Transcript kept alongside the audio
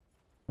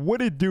What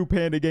it do,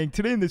 Panda Gang?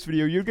 Today in this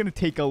video, you're going to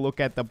take a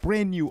look at the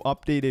brand new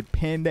updated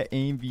Panda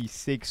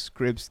AMV6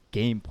 scripts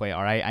gameplay,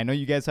 alright? I know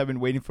you guys have been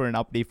waiting for an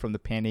update from the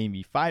Panda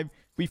AMV5.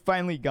 We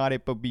finally got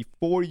it, but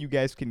before you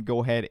guys can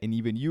go ahead and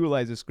even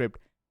utilize the script,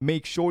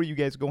 make sure you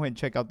guys go ahead and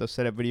check out the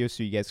setup video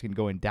so you guys can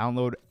go and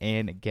download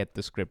and get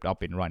the script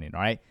up and running,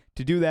 alright?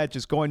 To do that,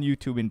 just go on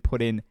YouTube and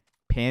put in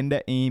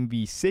Panda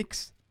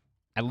AMV6.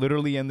 I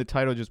literally in the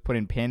title just put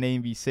in Panda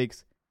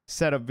AMV6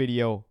 setup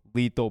video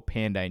Lethal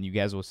Panda, and you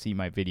guys will see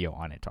my video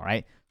on it. All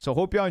right, so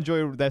hope y'all enjoy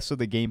the rest of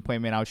the gameplay,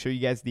 man. I'll show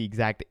you guys the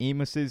exact aim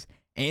assist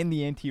and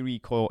the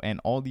anti-recoil and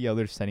all the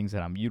other settings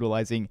that I'm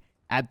utilizing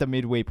at the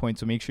midway point,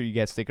 so make sure you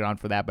guys stick around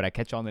for that. But I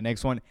catch you on the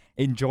next one.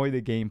 Enjoy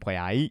the gameplay.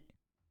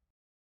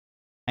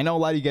 I know a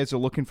lot of you guys are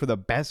looking for the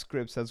best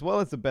scripts as well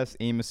as the best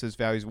aim assist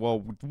values.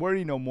 Well,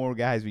 worry no more,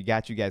 guys. We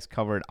got you guys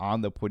covered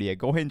on the Pudia.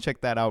 Go ahead and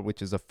check that out,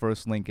 which is the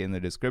first link in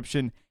the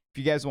description. If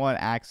you guys want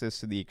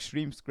access to the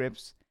extreme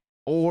scripts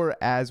or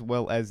as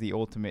well as the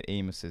ultimate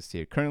aim assist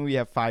tier. Currently we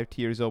have 5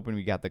 tiers open.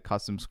 We got the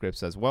custom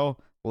scripts as well,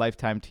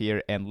 lifetime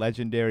tier, and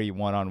legendary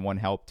one-on-one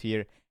help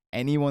tier.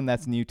 Anyone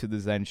that's new to the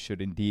Zen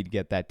should indeed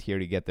get that tier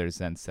to get their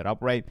Zen set up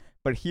right.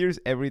 But here's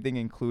everything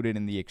included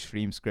in the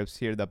extreme scripts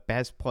here, the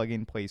best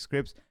plug-and play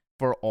scripts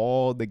for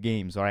all the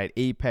games. All right,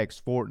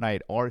 Apex,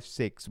 Fortnite,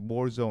 R6,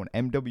 Warzone,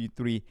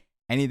 MW3,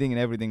 anything and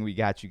everything, we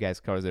got you guys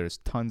covered. There's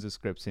tons of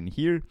scripts in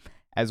here,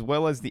 as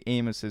well as the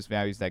aim assist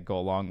values that go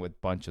along with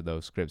a bunch of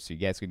those scripts. So you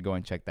guys can go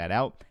and check that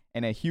out.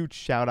 And a huge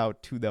shout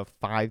out to the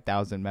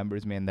 5,000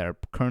 members, man, that are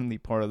currently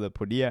part of the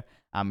Pudia.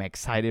 I'm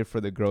excited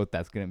for the growth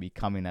that's going to be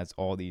coming as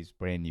all these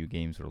brand new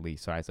games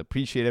release. All right, so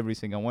appreciate every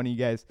single one of you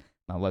guys.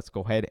 Now let's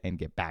go ahead and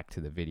get back to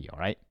the video, all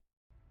right?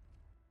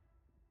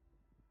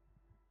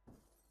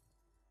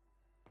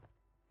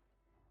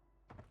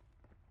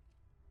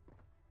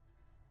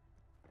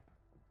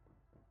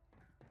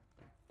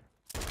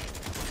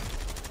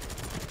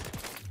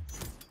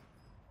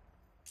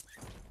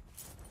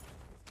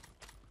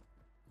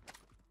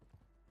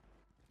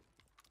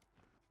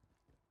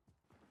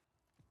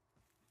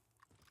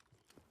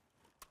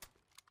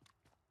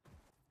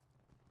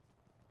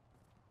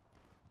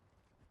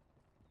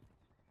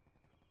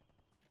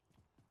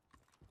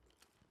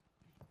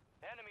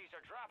 Enemies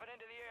are dropping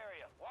into the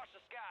area. Watch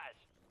the skies.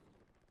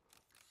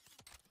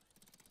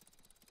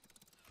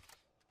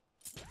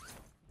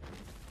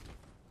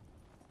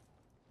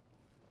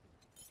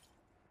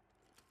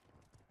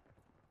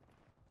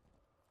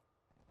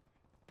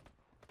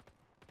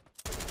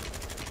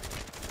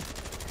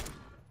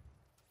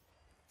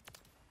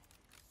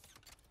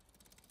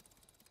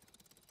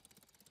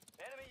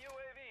 Enemy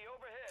UAV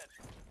overhead.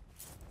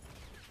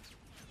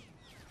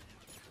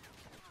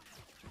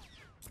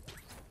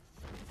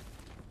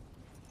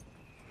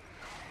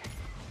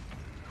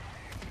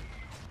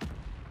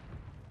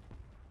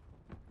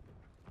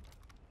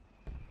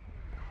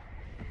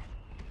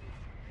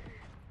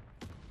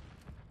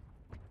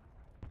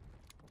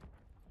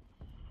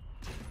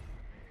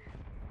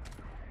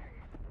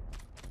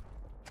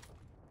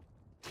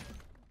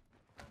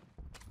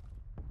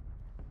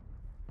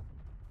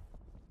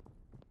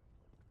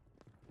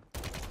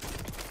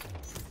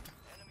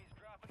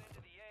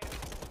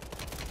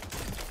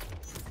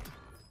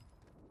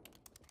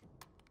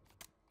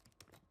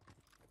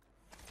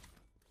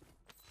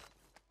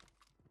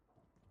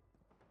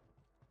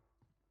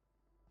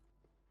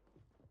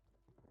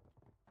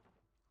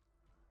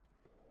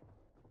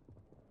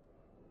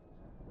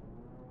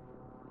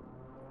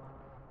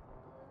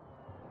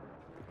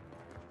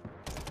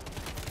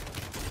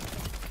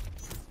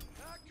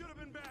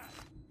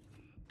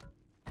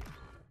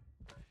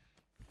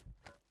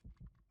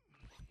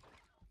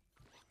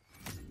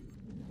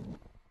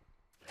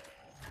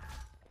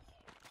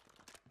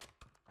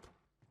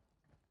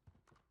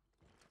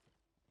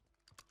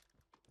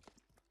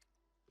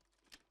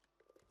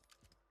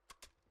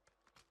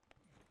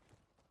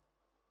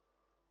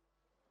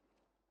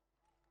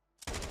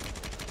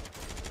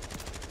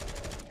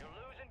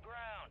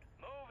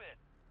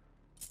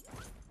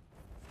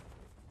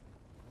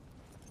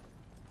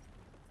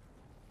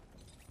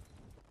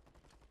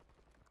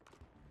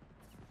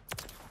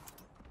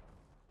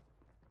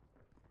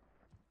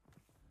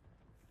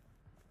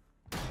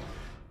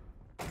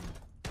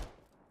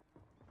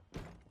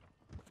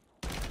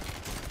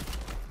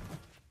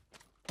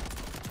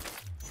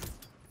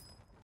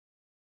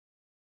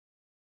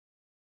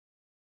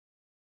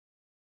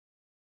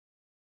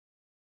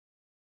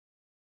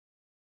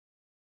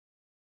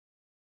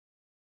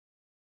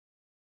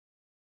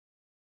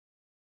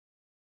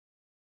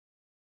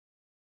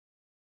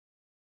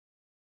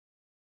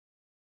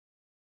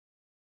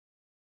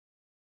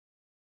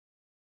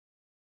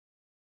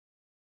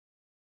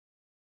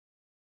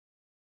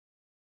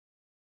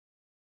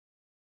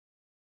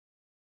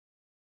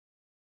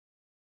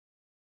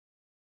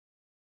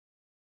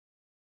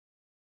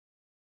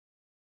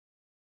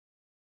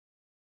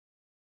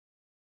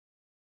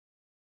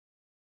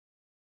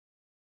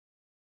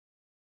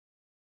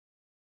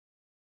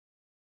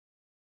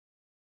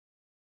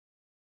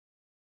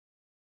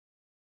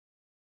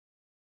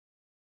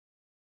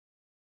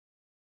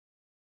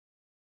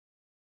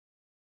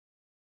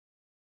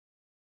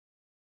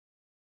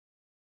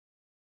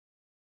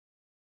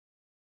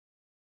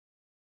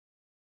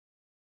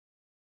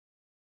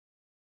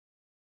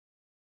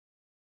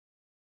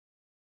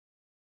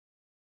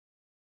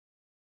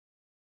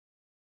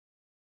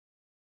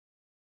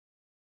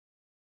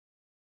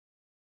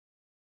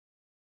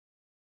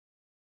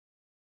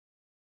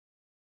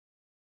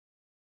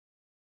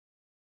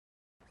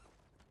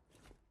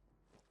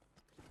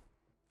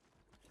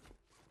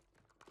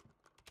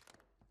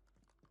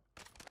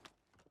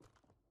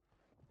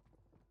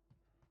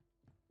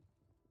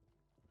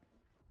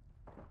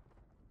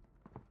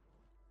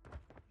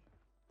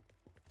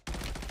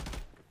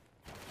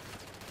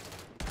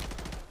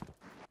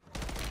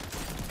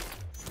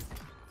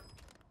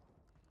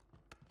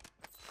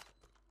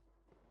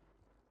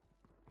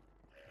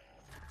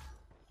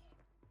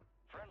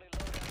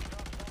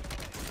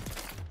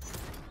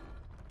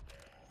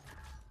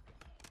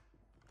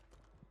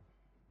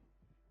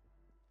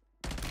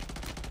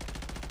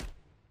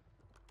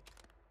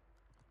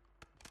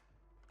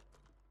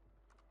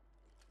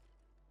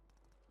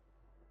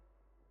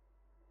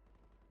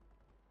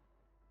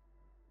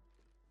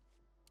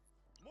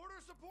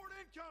 Report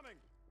incoming!